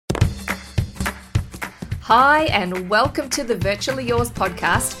Hi, and welcome to the Virtually Yours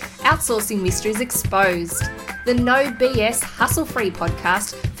podcast, Outsourcing Mysteries Exposed, the no BS hustle-free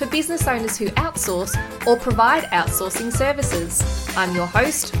podcast for business owners who outsource or provide outsourcing services. I'm your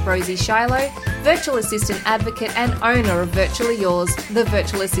host, Rosie Shiloh, virtual assistant advocate and owner of Virtually Yours, the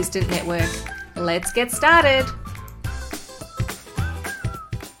virtual assistant network. Let's get started.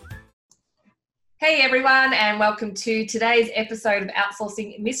 Hey everyone, and welcome to today's episode of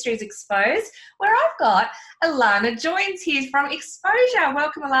Outsourcing Mysteries Exposed, where I've got Alana Joins here from Exposure.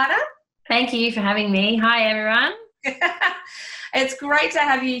 Welcome, Alana. Thank you for having me. Hi everyone. It's great to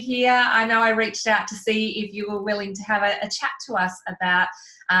have you here. I know I reached out to see if you were willing to have a chat to us about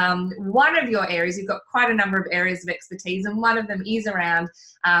one of your areas. You've got quite a number of areas of expertise, and one of them is around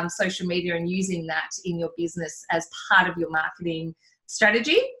social media and using that in your business as part of your marketing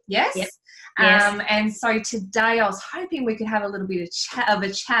strategy. Yes? Yep. Yes. And so today I was hoping we could have a little bit of a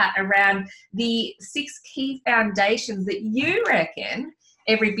chat around the 6 key foundations that you reckon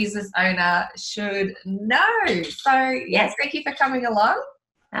every business owner should know. So yes, thank you for coming along.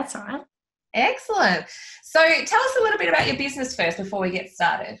 That's all right. Excellent. So tell us a little bit about your business first before we get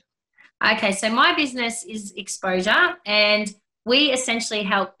started. Okay, so my business is Exposure, and we essentially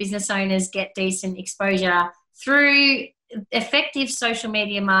help business owners get decent exposure through effective social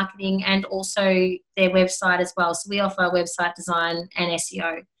media marketing and also their website as well. So we offer website design and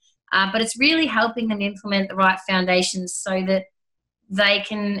SEO. But it's really helping them implement the right foundations so that they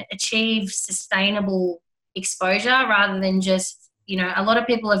can achieve sustainable exposure rather than just, a lot of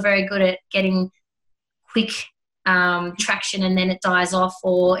people are very good at getting quick traction and then it dies off,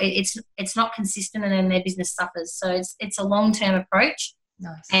 or it's not consistent and then their business suffers. So it's a long-term approach.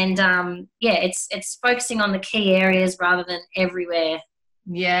 Nice. And it's focusing on the key areas rather than everywhere.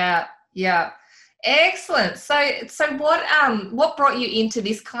 Yeah. Excellent. So what brought you into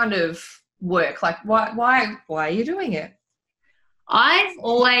this kind of work? Like why are you doing it? I've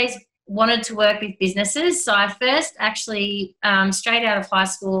always wanted to work with businesses. So I first actually, straight out of high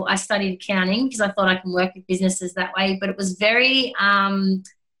school, I studied accounting because I thought I can work with businesses that way, but it was very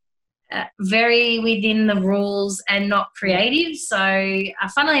within the rules and not creative. So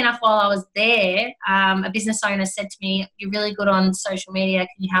funnily enough, while I was there, a business owner said to me, "You're really good on social media.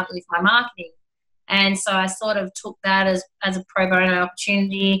 Can you help me with my marketing?" And so I sort of took that as a pro bono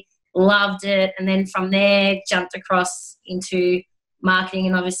opportunity, loved it. And then from there, jumped across into marketing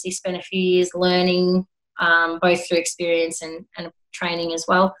and obviously spent a few years learning, both through experience and training as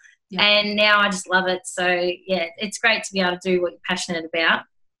well. Yeah. And now I just love it. So yeah, it's great to be able to do what you're passionate about.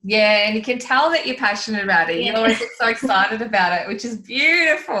 Yeah, and you can tell that you're passionate about it. Yeah. You always get so excited about it, which is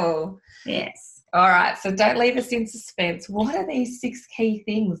beautiful. Yes. All right, so don't leave us in suspense. What are these 6 key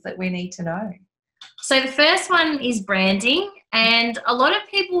things that we need to know? So the first one is branding, and a lot of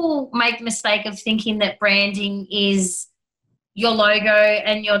people make the mistake of thinking that branding is your logo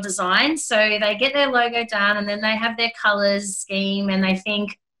and your design. So they get their logo done and then they have their colours scheme and they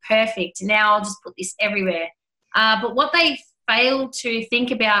think, perfect, now I'll just put this everywhere. But what they fail to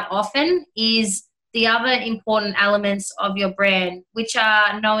think about often is the other important elements of your brand, which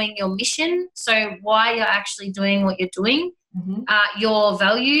are knowing your mission, so why you're actually doing what you're doing, your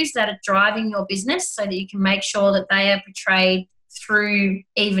values that are driving your business so that you can make sure that they are portrayed through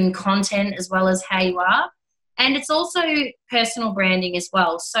even content as well as how you are. And it's also personal branding as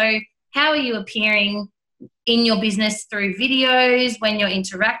well. So how are you appearing in your business through videos, when you're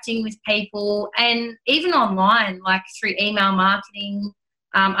interacting with people, and even online, like through email marketing?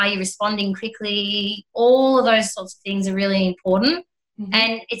 Are you responding quickly? All of those sorts of things are really important. Mm-hmm.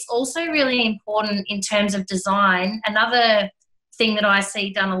 And it's also really important in terms of design. Another thing that I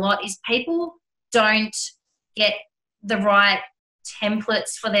see done a lot is people don't get the right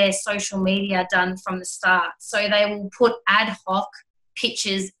templates for their social media done from the start. So they will put ad hoc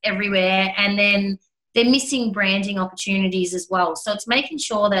pictures everywhere and then they're missing branding opportunities as well. So it's making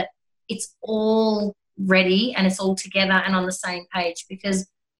sure that it's all ready and it's all together and on the same page, because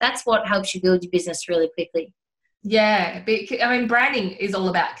that's what helps you build your business really quickly. Yeah. I mean, branding is all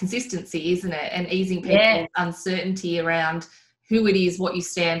about consistency, isn't it? And easing people's uncertainty around who it is, what you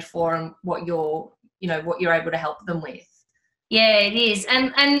stand for, and what you're able to help them with. Yeah, it is.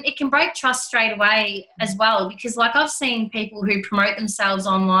 And it can break trust straight away as well, because like I've seen people who promote themselves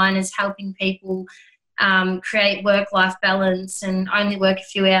online as helping people create work-life balance and only work a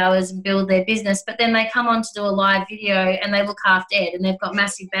few hours and build their business, but then they come on to do a live video and they look half dead and they've got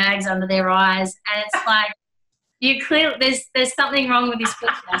massive bags under their eyes, and it's like, you clearly there's something wrong with this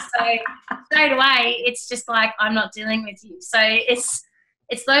picture. So straight away it's just like, I'm not dealing with you. So it's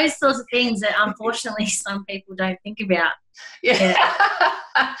those sorts of things that unfortunately some people don't think about. Yeah.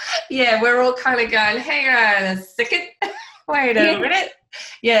 Yeah, we're all kind of going, hang on a second, wait a minute.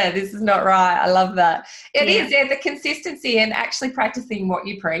 Yeah, this is not right. I love that. It is, the consistency and actually practicing what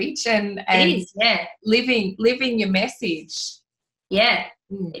you preach and it is, living your message. Yeah,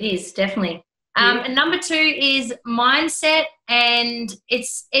 it is, definitely. And number 2 is mindset, and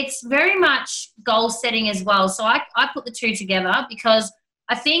it's very much goal setting as well. So I put the two together because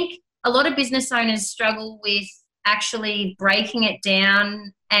I think a lot of business owners struggle with actually breaking it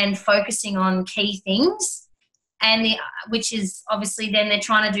down and focusing on key things, and which is obviously then they're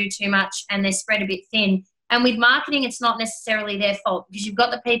trying to do too much and they're spread a bit thin. And with marketing, it's not necessarily their fault because you've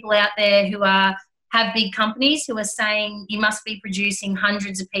got the people out there who have big companies who are saying you must be producing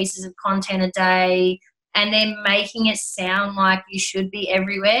hundreds of pieces of content a day, and they're making it sound like you should be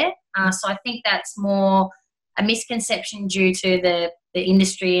everywhere. So I think that's more a misconception due to the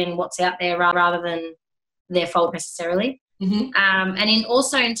industry and what's out there rather than their fault necessarily. Mm-hmm. And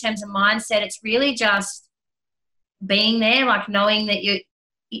also in terms of mindset, it's really just being there, like knowing that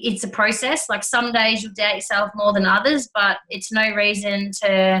it's a process. Like some days you'll doubt yourself more than others, but it's no reason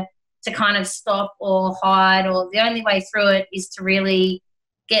to kind of stop or hide, or the only way through it is to really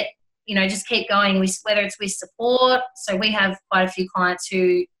get, just keep going, whether it's with support. So we have quite a few clients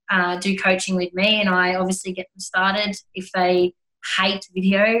who do coaching with me, and I obviously get them started if they hate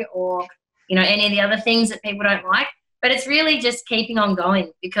video or, any of the other things that people don't like. But it's really just keeping on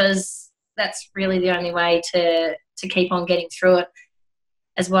going because that's really the only way to keep on getting through it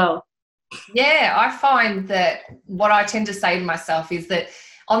as well. Yeah, I find that what I tend to say to myself is that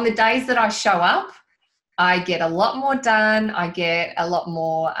on the days that I show up, I get a lot more done, I get a lot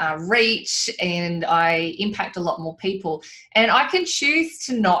more reach, and I impact a lot more people. And I can choose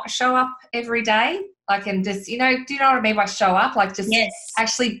to not show up every day. I can just, do you know what I mean by show up? Like just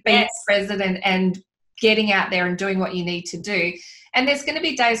actually being present and getting out there and doing what you need to do. And there's going to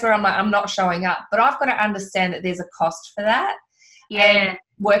be days where I'm like, I'm not showing up, but I've got to understand that there's a cost for that. Yeah. And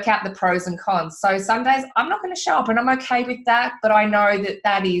work out the pros and cons. So some days I'm not going to show up and I'm okay with that, but I know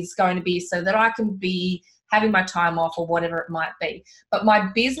that is going to be so that I can be having my time off or whatever it might be. But my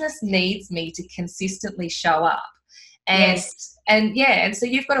business needs me to consistently show up. And so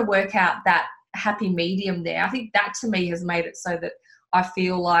you've got to work out that happy medium there. I think that to me has made it so that I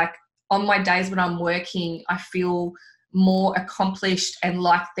feel like on my days when I'm working, I feel more accomplished and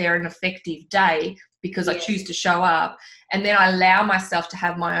like they're an effective day because I choose to show up, and then I allow myself to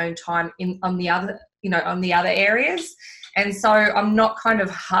have my own time on the other areas. And so I'm not kind of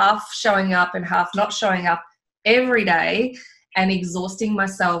half showing up and half not showing up every day and exhausting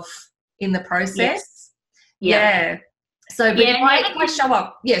myself in the process. So but if I show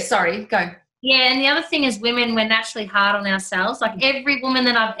up, go. Yeah, and the other thing is women, we're naturally hard on ourselves. Like every woman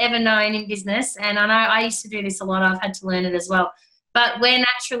that I've ever known in business, and I know I used to do this a lot, I've had to learn it as well, but we're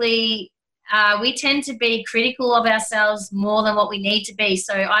naturally, we tend to be critical of ourselves more than what we need to be.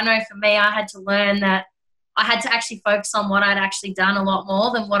 So I know for me, I had to learn that I had to actually focus on what I'd actually done a lot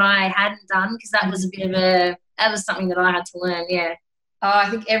more than what I hadn't done, because that was that was something that I had to learn,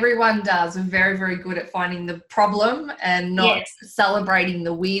 I think everyone does. We're very, very good at finding the problem and not celebrating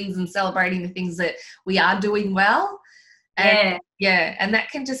the wins and celebrating the things that we are doing well. And and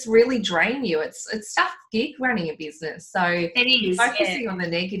that can just really drain you. It's tough gig running a business. So it is focusing on the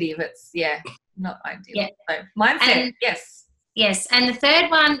negative, it's not ideal. So mindset, Yes. And the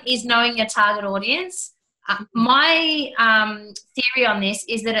third one is knowing your target audience. My theory on this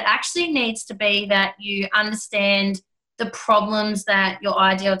is that it actually needs to be that you understand the problems that your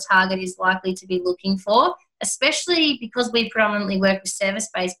ideal target is likely to be looking for, especially because we predominantly work with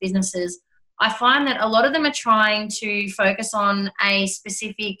service-based businesses. I find that a lot of them are trying to focus on a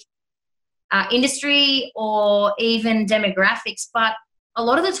specific industry or even demographics, but a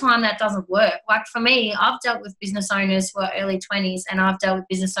lot of the time that doesn't work. Like for me, I've dealt with business owners who are early 20s and I've dealt with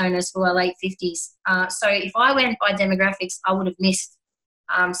business owners who are late 50s. So if I went by demographics, I would have missed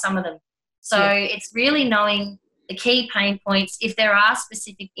some of them. So it's really knowing the key pain points. If there are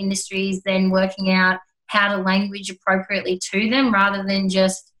specific industries, then working out how to language appropriately to them rather than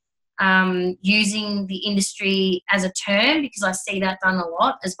just using the industry as a term, because I see that done a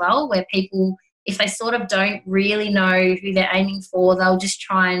lot as well, where people, if they sort of don't really know who they're aiming for, they'll just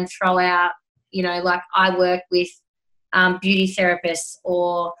try and throw out, like I work with beauty therapists,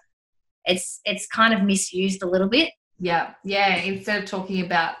 or it's kind of misused a little bit. Yeah. Instead of talking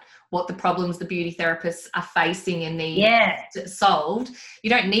about what the problems the beauty therapists are facing and need solved, you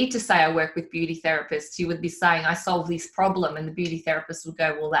don't need to say I work with beauty therapists. You would be saying I solve this problem, and the beauty therapist would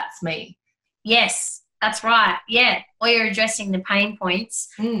go, well, that's me. Yes, that's right. Yeah. Or you're addressing the pain points.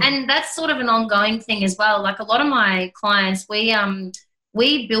 And that's sort of an ongoing thing as well. Like a lot of my clients, we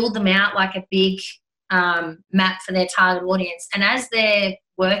we build them out like a big map for their target audience. And as they're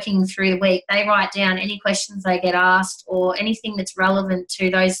working through the week, they write down any questions they get asked or anything that's relevant to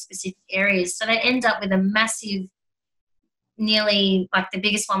those specific areas. So they end up with a massive, nearly, like the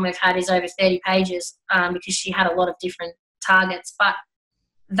biggest one we've had is over 30 pages because she had a lot of different targets. But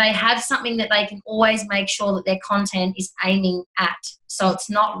they have something that they can always make sure that their content is aiming at. So it's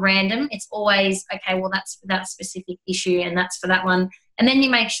not random. It's always, okay, well, that's for that specific issue and that's for that one. And then you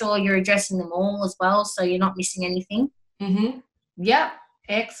make sure you're addressing them all as well, so you're not missing anything. Mm-hmm. Yep.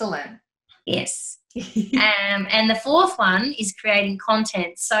 Excellent. Yes. And the fourth one is creating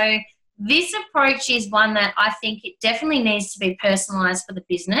content. So this approach is one that I think it definitely needs to be personalized for the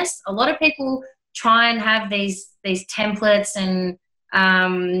business. A lot of people try and have these templates and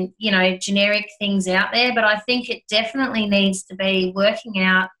generic things out there, but I think it definitely needs to be working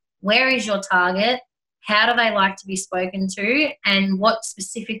out where is your target, how do they like to be spoken to, and what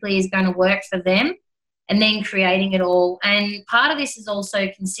specifically is going to work for them, and then creating it all. And part of this is also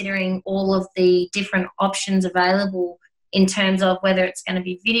considering all of the different options available in terms of whether it's going to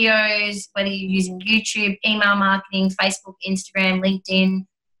be videos, whether you're using YouTube, email marketing, Facebook, Instagram, LinkedIn,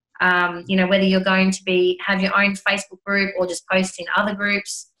 whether you're going to have your own Facebook group or just post in other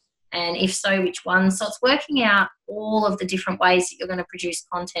groups, and if so, which ones. So it's working out all of the different ways that you're going to produce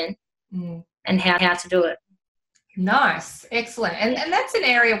content and how to do it. Nice. Excellent. And that's an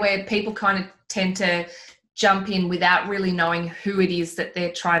area where people kind of tend to jump in without really knowing who it is that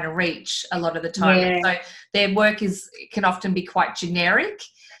they're trying to reach a lot of the time. Yeah. So their work can often be quite generic,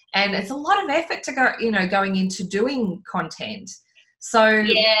 and it's a lot of effort to going into doing content. So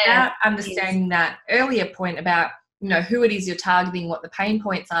without understanding that earlier point about, who it is you're targeting, what the pain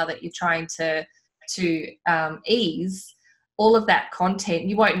points are that you're trying to ease, all of that content,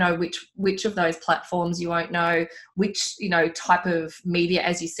 you won't know which of those platforms, you won't know which, type of media,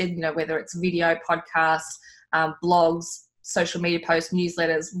 as you said, whether it's video, podcasts, blogs, social media posts,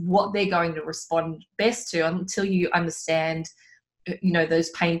 newsletters, what they're going to respond best to until you understand,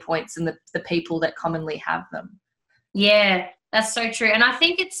 those pain points and the people that commonly have them. Yeah. That's so true. And I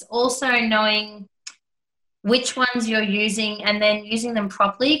think it's also knowing which ones you're using and then using them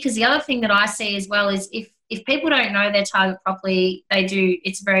properly, because the other thing that I see as well is if people don't know their target properly,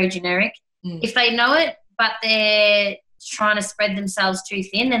 it's very generic. If they know it but they're trying to spread themselves too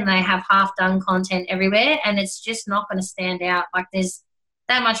thin and they have half-done content everywhere, and it's just not going to stand out. Like there's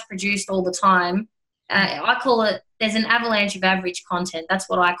that much produced all the time. I call it, there's an avalanche of average content. That's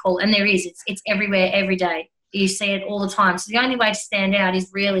what I call it. And there is. It's everywhere, every day. You see it all the time. So the only way to stand out is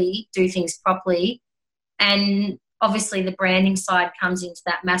really do things properly. And obviously the branding side comes into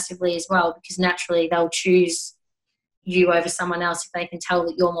that massively as well, because naturally they'll choose you over someone else if they can tell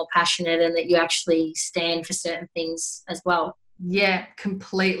that you're more passionate and that you actually stand for certain things as well. Yeah,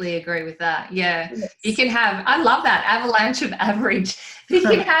 completely agree with that. Yeah. Yes. You can have, I love that avalanche of average. You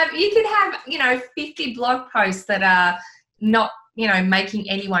can have 50 blog posts that are not, making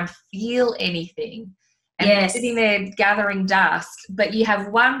anyone feel anything. And sitting there gathering dust, but you have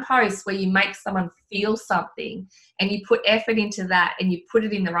one post where you make someone feel something and you put effort into that and you put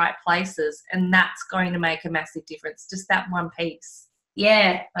it in the right places, and that's going to make a massive difference, just that one piece.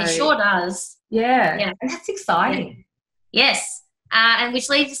 Yeah, so, it sure does. Yeah. And that's exciting. Yeah. Yes. And which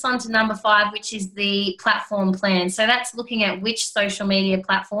leads us on to number 5, which is the platform plan. So that's looking at which social media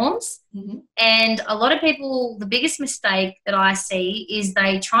platforms. Mm-hmm. And a lot of people, the biggest mistake that I see is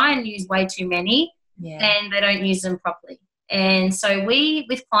they try and use way too many. And they don't use them properly. And so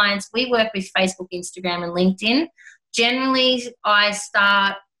with clients, we work with Facebook, Instagram, and LinkedIn. Generally, I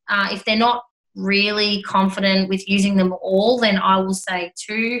start, if they're not really confident with using them all, then I will say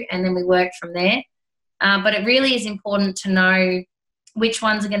 2, and then we work from there. But it really is important to know which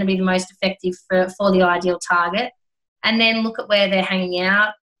ones are going to be the most effective for the ideal target, and then look at where they're hanging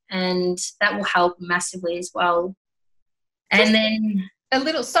out, and that will help massively as well. And then... A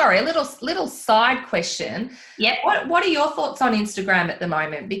little side question. Yep. What are your thoughts on Instagram at the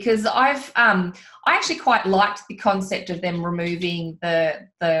moment? Because I actually quite liked the concept of them removing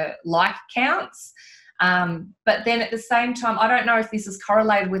the like counts. But then at the same time, I don't know if this is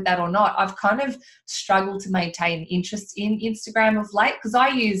correlated with that or not. I've kind of struggled to maintain interest in Instagram of late, because I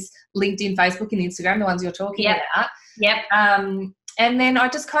use LinkedIn, Facebook, and Instagram, the ones you're talking about. Yep. And then I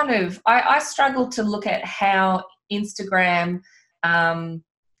just kind of I struggle to look at how Instagram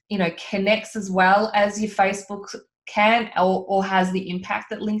connects as well as your Facebook can, or has the impact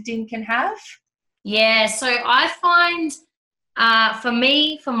that LinkedIn can have? Yeah, so I find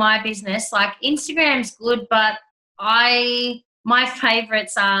for my business, like Instagram's good, but my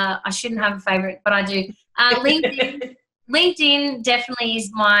favorites are, I shouldn't have a favorite, but I do. LinkedIn LinkedIn definitely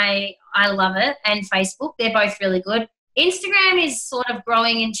is I love it, and Facebook. They're both really good. Instagram is sort of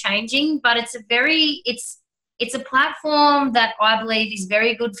growing and changing, but it's a platform that I believe is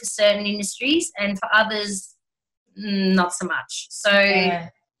very good for certain industries, and for others, not so much. So Yeah.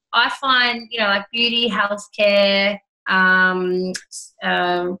 I find, like beauty, healthcare,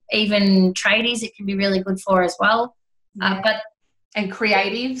 even tradies, it can be really good for as well. And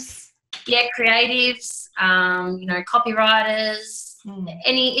creatives. Yeah, creatives, copywriters,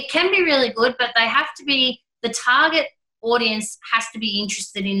 it can be really good, but they have to be, the target audience has to be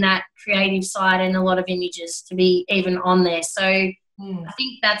interested in that creative side and a lot of images to be even on there. So I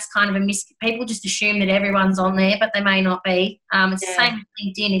think that's kind of people just assume that everyone's on there, but they may not be. It's the same with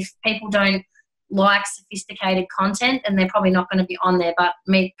LinkedIn. If people don't like sophisticated content, then they're probably not going to be on there. But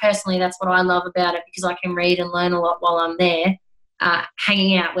me personally, that's what I love about it, because I can read and learn a lot while I'm there.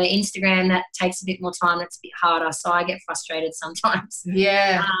 Hanging out, where Instagram, that takes a bit more time, it's a bit harder, so I get frustrated sometimes.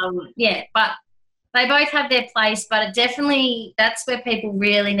 But they both have their place, but it definitely, that's where people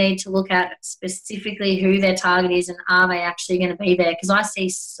really need to look at specifically who their target is and are they actually going to be there, because I see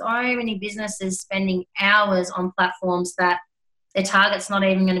so many businesses spending hours on platforms that their target's not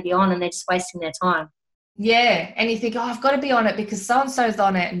even going to be on, and they're just wasting their time. Yeah, and you think, I've got to be on it because so-and-so's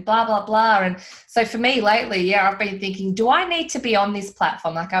on it and blah, blah, blah. And so for me lately, I've been thinking, do I need to be on this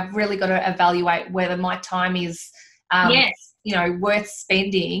platform? Like, I've really got to evaluate whether my time is, worth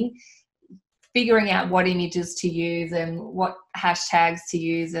spending, figuring out what images to use and what hashtags to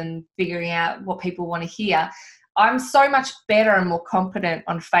use and figuring out what people want to hear. I'm so much better and more competent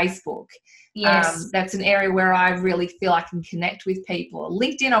on Facebook. Yes. That's an area where I really feel I can connect with people.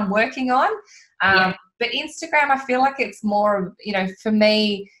 LinkedIn I'm working on. But Instagram, I feel like it's more, for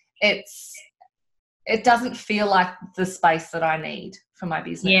me, it doesn't feel like the space that I need for my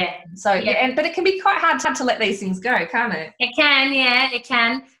business. Yeah. So, but it can be quite hard to let these things go, can't it? It can, it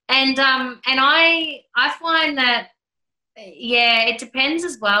can. And I find that, it depends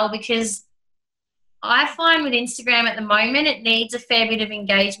as well, because I find with Instagram at the moment, it needs a fair bit of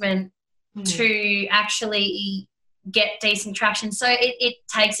engagement to actually get decent traction. So it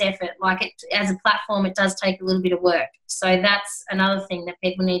takes effort. Like, it as a platform, it does take a little bit of work. So that's another thing that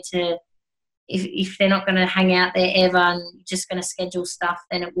people need to, if they're not going to hang out there ever and just going to schedule stuff,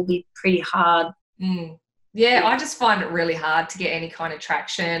 then it will be pretty hard. Yeah, I just find it really hard to get any kind of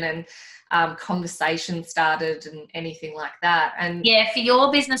traction and conversation started and anything like that. And for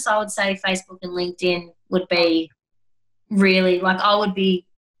your business, I would say Facebook and LinkedIn would be really, like, I would be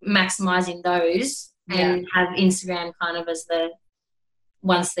maximizing those. And have Instagram kind of as the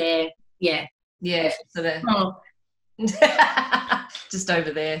once they're so they're just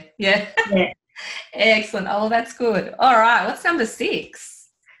over there. Excellent. Oh, that's good. All right, what's number 6?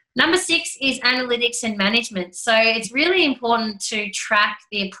 Number 6 is analytics and management. So it's really important to track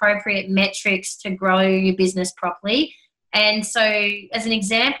the appropriate metrics to grow your business properly. And so, as an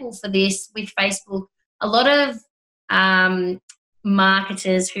example for this, with Facebook, a lot of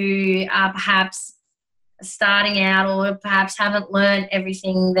marketers who are perhaps starting out or perhaps haven't learned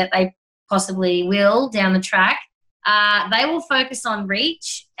everything that they possibly will down the track, they will focus on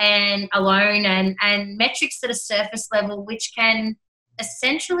reach and alone and metrics at a surface level, which can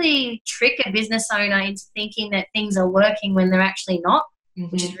essentially trick a business owner into thinking that things are working when they're actually not,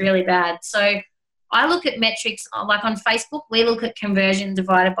 which is really bad. So I look at metrics, like on Facebook, we look at conversion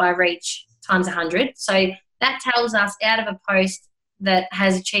divided by reach times 100. So that tells us out of a post that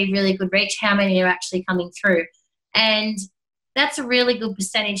has achieved really good reach, how many are actually coming through. And that's a really good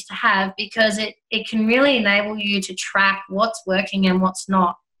percentage to have, because it can really enable you to track what's working and what's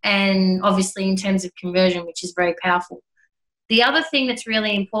not. And obviously in terms of conversion, which is very powerful. The other thing that's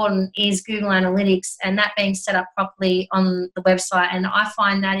really important is Google Analytics, and that being set up properly on the website. And I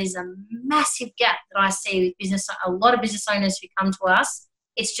find that is a massive gap that I see with a lot of business owners who come to us.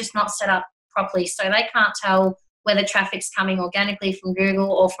 It's just not set up properly. So they can't tell whether traffic's coming organically from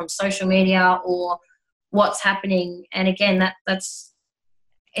Google or from social media or what's happening. And again, it's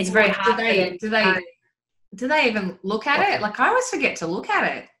very hard. Do they even look at it? Like, I always forget to look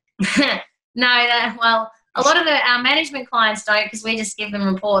at it. No, a lot of our management clients don't, because we just give them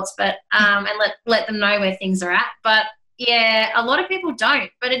reports, but and let them know where things are at. But a lot of people don't.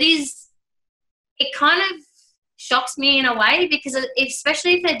 But it kind of shocks me in a way, because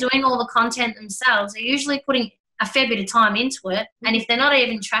especially if they're doing all the content themselves, they're usually putting a fair bit of time into it. And if they're not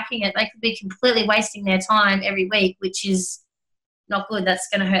even tracking it, they could be completely wasting their time every week, which is not good. That's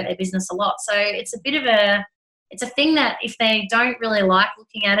going to hurt their business a lot. So it's a thing that if they don't really like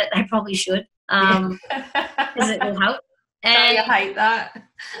looking at it, they probably should, because it will help. And I hate that.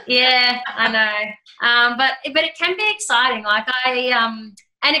 Yeah, I know. But it can be exciting. Like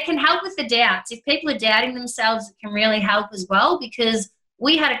and it can help with the doubts. If people are doubting themselves, it can really help as well, because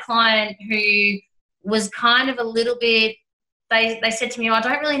we had a client who was kind of a little bit, they said to me, "Oh, I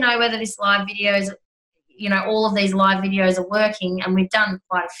don't really know whether this live videos, all of these live videos are working," and we've done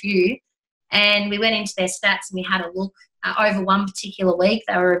quite a few. And we went into their stats and we had a look over one particular week.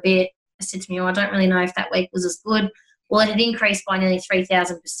 They were I said to me, "Oh, I don't really know if that week was as good." Well, it had increased by nearly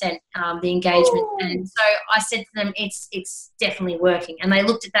 3,000%, the engagement. Ooh. And so I said to them, it's definitely working. And they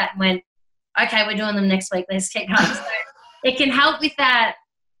looked at that and went, "Okay, we're doing them next week. Let's keep going." So it can help with that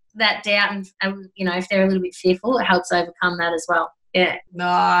doubt. And if they're a little bit fearful, it helps overcome that as well. Yeah.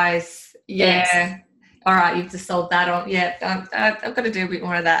 Nice. Yeah. Yes. All right, you've just sold that on. Yeah, I've got to do a bit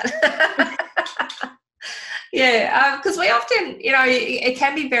more of that. Yeah, because we often, it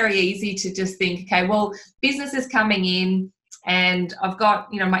can be very easy to just think, okay, well, business is coming in and I've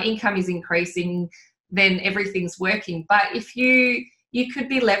got, my income is increasing, then everything's working. But if you could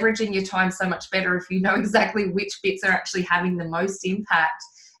be leveraging your time so much better if you know exactly which bits are actually having the most impact.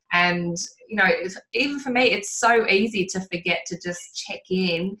 And, even for me, it's so easy to forget to just check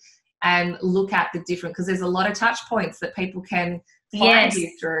in and look at the different, because there's a lot of touch points that people can find you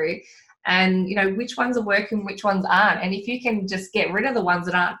through. And, which ones are working, which ones aren't. And if you can just get rid of the ones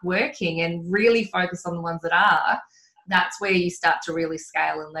that aren't working and really focus on the ones that are, that's where you start to really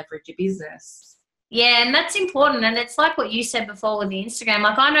scale and leverage your business. Yeah, and that's important. And it's like what you said before with the Instagram.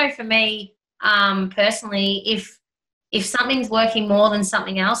 Like, I know for me, personally, if something's working more than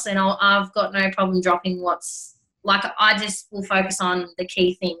something else, then I've got no problem dropping I just will focus on the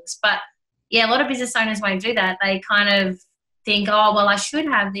key things. But yeah, a lot of business owners won't do that. They kind of think, "Oh, well, I should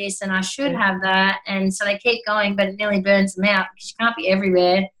have this and I should have that." And so they keep going, but it nearly burns them out, because you can't be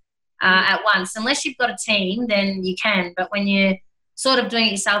everywhere at once. Unless you've got a team, then you can. But when you're sort of doing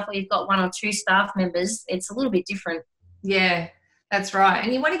it yourself, or you've got one or two staff members, it's a little bit different. Yeah, that's right.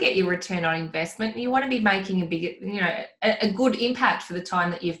 And you want to get your return on investment. You want to be making a good impact for the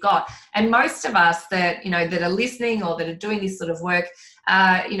time that you've got. And most of us that are listening or that are doing this sort of work,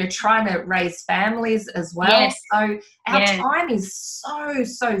 trying to raise families as well. Yes. So our time is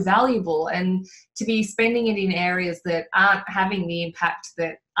so valuable, and to be spending it in areas that aren't having the impact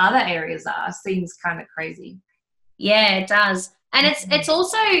that other areas are seems kind of crazy. Yeah, it does. And it's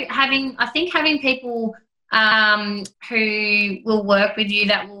also having people who will work with you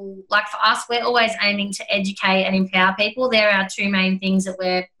that will, like for us, we're always aiming to educate and empower people. They're our two main things that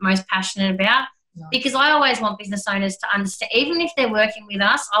we're most passionate about. Nice. Because I always want business owners to understand, even if they're working with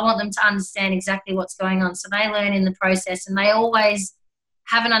us, I want them to understand exactly what's going on, so they learn in the process and they always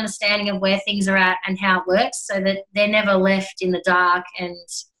have an understanding of where things are at and how it works, so that they're never left in the dark and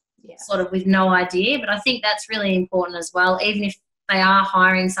sort of with no idea. But I think that's really important as well. Even if they are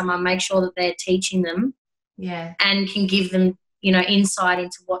hiring someone, make sure that they're teaching them and can give them, insight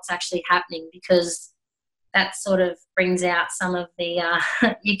into what's actually happening, because that sort of brings out some of the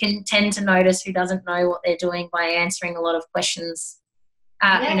you can tend to notice who doesn't know what they're doing by answering a lot of questions,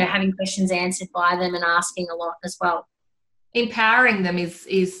 having questions answered by them and asking a lot as well. Empowering them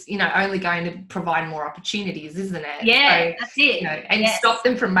is only going to provide more opportunities, isn't it? Yeah, so, that's it. And stop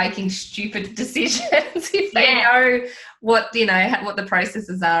them from making stupid decisions if they know what the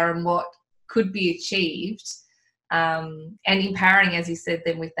processes are and what could be achieved. And empowering, as you said,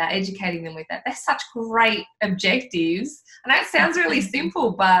 them with that, educating them with that. They're such great objectives. And that sounds really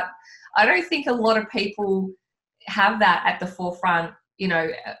simple, but I don't think a lot of people have that at the forefront,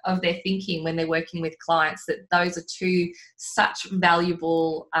 of their thinking when they're working with clients, that those are two such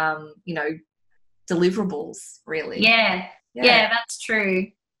valuable, deliverables, really. Yeah, that's true.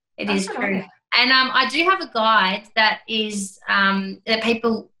 It is true. And I do have a guide that is that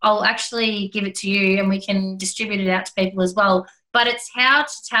people, I'll actually give it to you and we can distribute it out to people as well. But it's how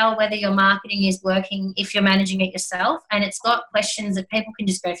to tell whether your marketing is working if you're managing it yourself. And it's got questions that people can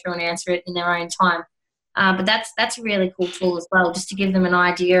just go through and answer it in their own time. But that's a really cool tool as well, just to give them an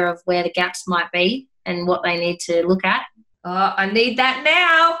idea of where the gaps might be and what they need to look at. Oh, I need that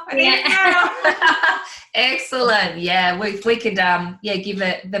now. I need it now. Excellent. Yeah, we could give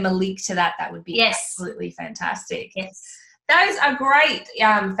them a link to that. That would be absolutely fantastic. Yes. Those are great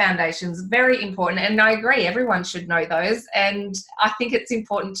foundations, very important. And I agree, everyone should know those. And I think it's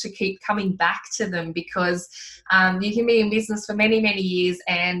important to keep coming back to them, because you can be in business for many, many years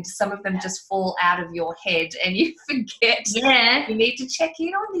and some of them just fall out of your head and you forget you need to check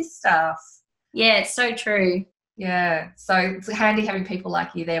in on this stuff. Yeah, it's so true. Yeah, so it's handy having people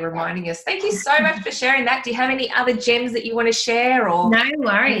like you there reminding us. Thank you so much for sharing that. Do you have any other gems that you want to share? Or no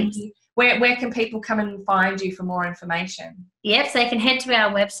worries. where can people come and find you for more information? Yep, so they can head to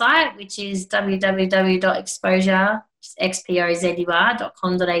our website, which is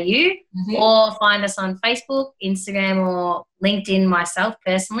www.expozur.com.au, or find us on Facebook, Instagram, or LinkedIn myself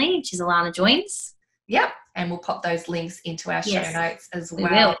personally, which is Alana Joins. Yep, and we'll pop those links into our show notes as well. We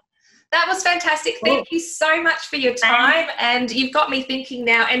will. That was fantastic. Cool. Thank you so much for your time. And you've got me thinking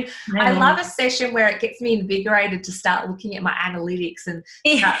now. And I love a session where it gets me invigorated to start looking at my analytics and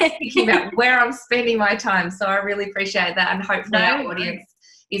start thinking about where I'm spending my time. So I really appreciate that. And hopefully our audience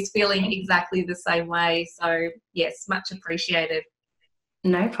is feeling exactly the same way. So, yes, much appreciated.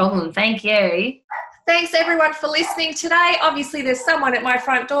 No problem. Thank you. Thanks, everyone, for listening today. Obviously, there's someone at my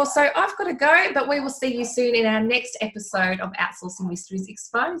front door, so I've got to go, but we will see you soon in our next episode of Outsourcing Mysteries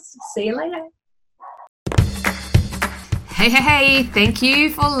Exposed. See you later. Hey, thank you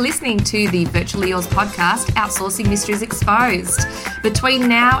for listening to the Virtually Yours podcast, Outsourcing Mysteries Exposed. Between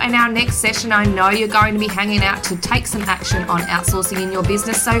now and our next session, I know you're going to be hanging out to take some action on outsourcing in your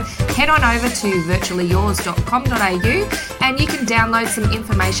business, so head on over to virtuallyyours.com.au and you can download some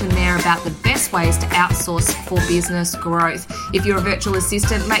information there about the best ways to outsource for business growth. If you're a virtual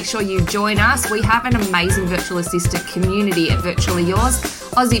assistant, make sure you join us. We have an amazing virtual assistant community at Virtually Yours,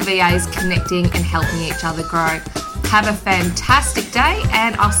 Aussie VAs connecting and helping each other grow. Have a fantastic day,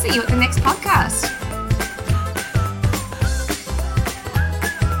 and I'll see you at the next podcast.